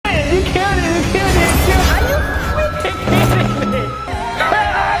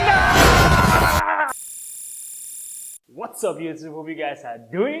What's up, YouTube? Hope you guys are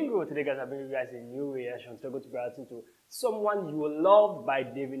doing good. Today, guys, I'm bringing you guys a new reaction. So, we're going to be reacting to Someone You Loved by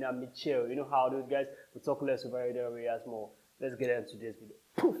Davina Mitchell. You know how those guys will talk less about it and react more. Let's get into today's video.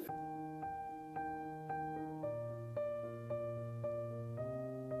 Poof.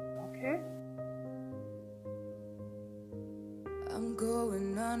 Okay. I'm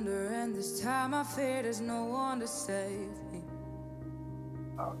going under, and this time I fear there's no one to save me.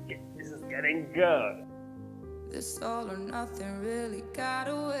 Okay, this is getting good. This all or nothing really got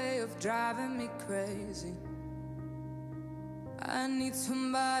a way of driving me crazy. I need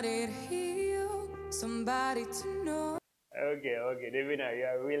somebody to heal, somebody to know. Okay, Davina, you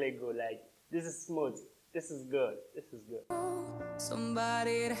are really good. Like, this is smooth. This is good. This is good.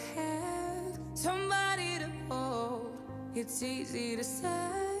 Somebody to have, somebody to hold. It's easy to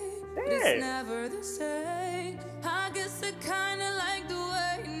say, but it's never the same. I guess I kinda like the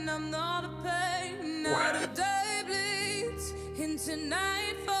way, and I'm not a pain. Now the day bleeds into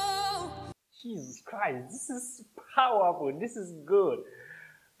nightfall. Jesus Christ, this is powerful. This is good.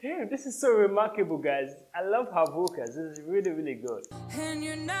 Damn, this is so remarkable, guys. I love her vocals. This is really, really good. And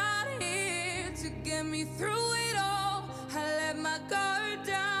you're not here to get me through it all. I let my guard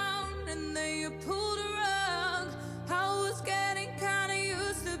down, and then you pulled around. I was getting kinda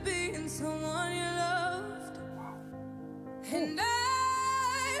used to being someone you loved. And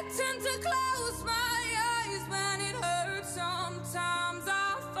I tend to close my eyes when it hurts. Sometimes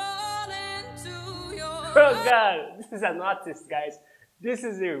I fall into your Oh God, this is an artist, guys. This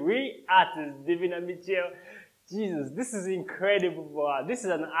is a real artist, Davina Mitchell. Jesus, this is incredible for her. This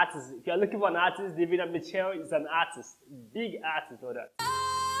is an artist. If you're looking for an artist, Davina Mitchell is an artist. Big artist for that.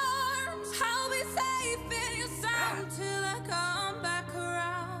 I'll be safe in your sound till I come back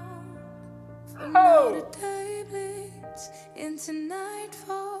around. Oh! The day bleeds into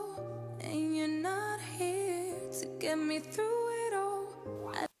nightfall, and you're not here to get me through it all.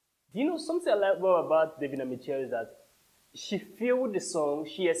 You know, something I like more about Davina Mitchell is that she feels the song,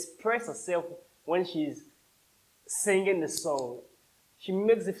 she expresses herself when she's singing the song. She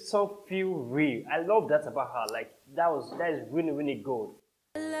makes the song feel real. I love that about her. Like, that is really, really good.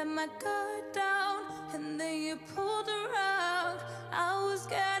 I let my guard down, and then you pulled around. I was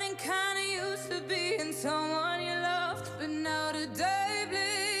getting kinda used to being someone you loved, but now the day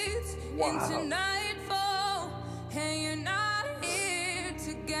bleeds into nightfall, and you're not here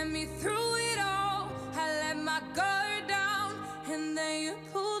to get me through it all. I let my guard down, and then you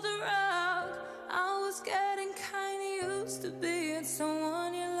pulled around. I was getting kinda used to being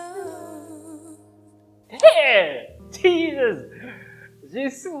someone you loved. Yeah! Jesus! She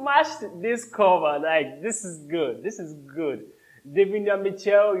smashed this cover. Like, this is good. This is good. Davina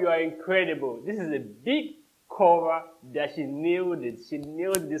Mitchell, you are incredible. This is a big cover that she nailed it. She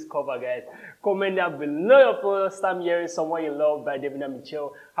nailed this cover, guys. Comment down below your first time hearing Someone You Love by Davina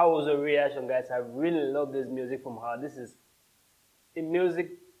Mitchell. How was your reaction, guys? I really love this music from her. This is a music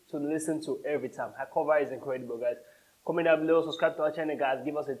to listen to every time. Her cover is incredible, guys. Comment down below, subscribe to our channel, guys.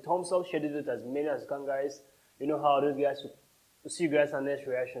 Give us a thumbs up, share this with as many as you can, guys. You know how it is, guys. We'll see you guys on the next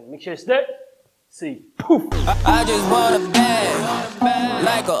reaction. Make sure you stay. See. Poof. I just want a bag,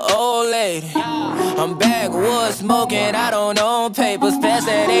 like an old lady. I'm backwoods smoking, I don't own papers. Pass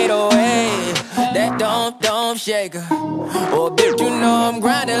that 808, that don't shake her. Oh, bitch, you know I'm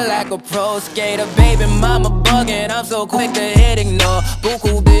grinding like a pro skater. Baby mama bugging, I'm so quick to hit ignore.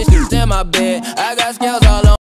 Buku bitch in my bed, I got scales all on.